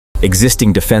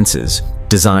Existing defenses,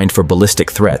 designed for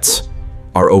ballistic threats,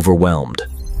 are overwhelmed.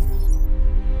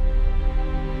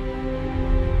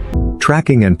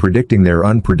 Tracking and predicting their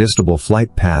unpredictable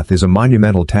flight path is a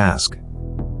monumental task.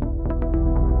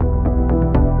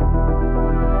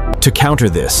 To counter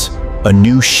this, a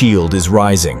new shield is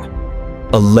rising,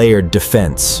 a layered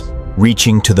defense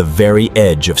reaching to the very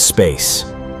edge of space.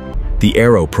 The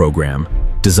Arrow program,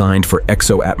 designed for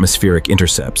exo-atmospheric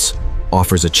intercepts,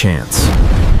 offers a chance.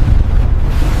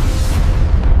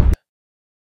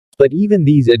 But even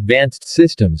these advanced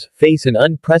systems face an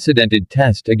unprecedented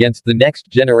test against the next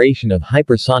generation of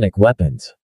hypersonic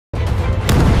weapons.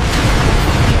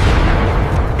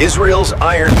 Israel's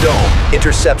Iron Dome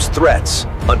intercepts threats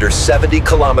under 70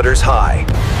 kilometers high.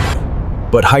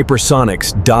 But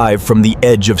hypersonics dive from the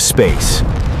edge of space,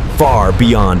 far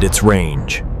beyond its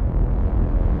range.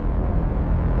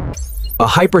 A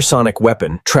hypersonic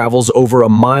weapon travels over a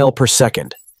mile per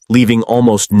second, leaving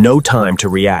almost no time to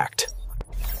react.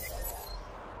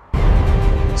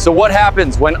 So what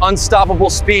happens when unstoppable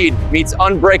speed meets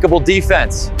unbreakable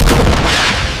defense?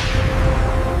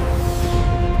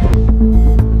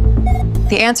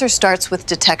 The answer starts with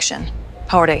detection.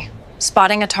 Howdy,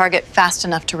 spotting a target fast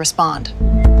enough to respond.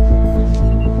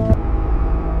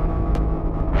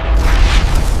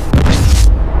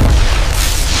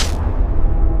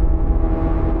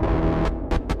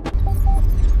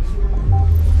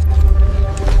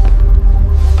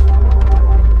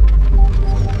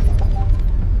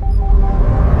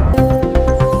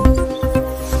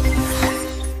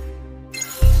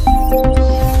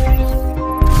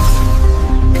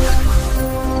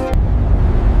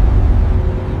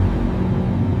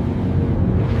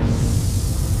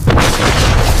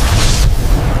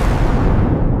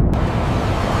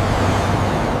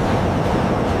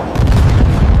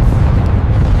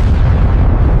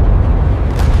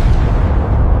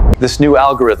 This new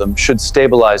algorithm should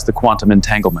stabilize the quantum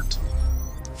entanglement.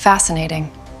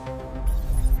 Fascinating.